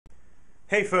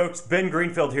Hey folks, Ben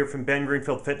Greenfield here from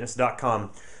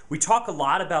bengreenfieldfitness.com. We talk a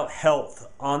lot about health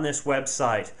on this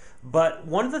website, but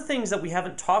one of the things that we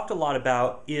haven't talked a lot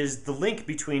about is the link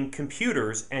between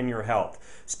computers and your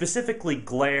health, specifically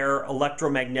glare,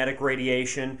 electromagnetic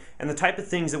radiation, and the type of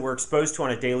things that we're exposed to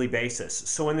on a daily basis.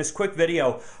 So in this quick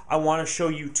video, I want to show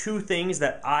you two things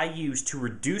that I use to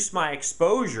reduce my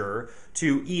exposure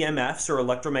to EMFs or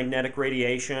electromagnetic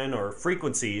radiation or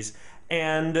frequencies,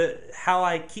 and how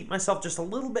I keep myself just a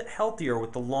little bit healthier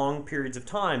with the long periods of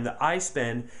time that I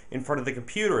spend in front of the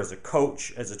computer as a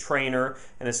coach, as a trainer,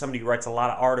 and as somebody who writes a lot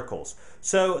of articles.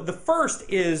 So the first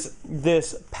is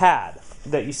this pad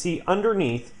that you see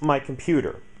underneath my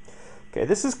computer. Okay,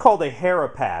 this is called a Hara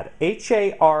pad,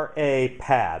 H-A-R-A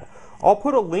pad. I'll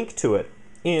put a link to it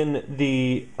in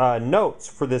the notes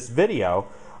for this video,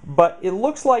 but it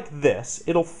looks like this.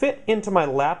 It'll fit into my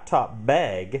laptop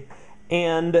bag,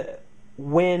 and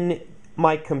when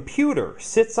my computer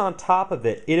sits on top of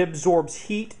it, it absorbs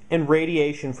heat and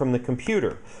radiation from the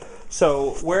computer.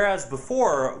 So whereas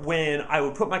before, when I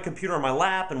would put my computer on my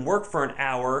lap and work for an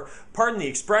hour, pardon the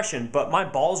expression, but my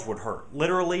balls would hurt.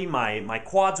 Literally, my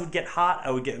quads would get hot, I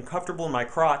would get uncomfortable in my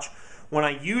crotch. When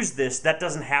I use this, that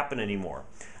doesn't happen anymore.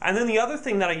 And then the other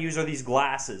thing that I use are these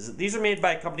glasses. These are made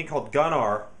by a company called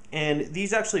Gunnar, and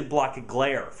these actually block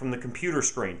glare from the computer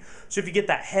screen. So if you get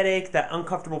that headache, that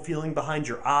uncomfortable feeling behind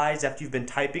your eyes after you've been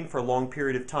typing for a long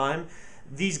period of time,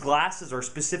 these glasses are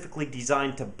specifically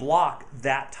designed to block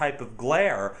that type of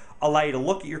glare, allow you to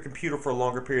look at your computer for a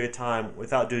longer period of time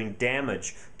without doing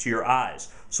damage to your eyes.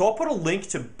 So I'll put a link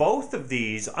to both of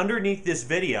these underneath this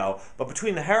video, but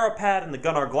between the Hara pad and the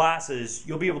Gunnar glasses,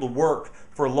 you'll be able to work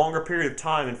for a longer period of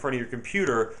time in front of your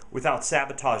computer without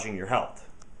sabotaging your health.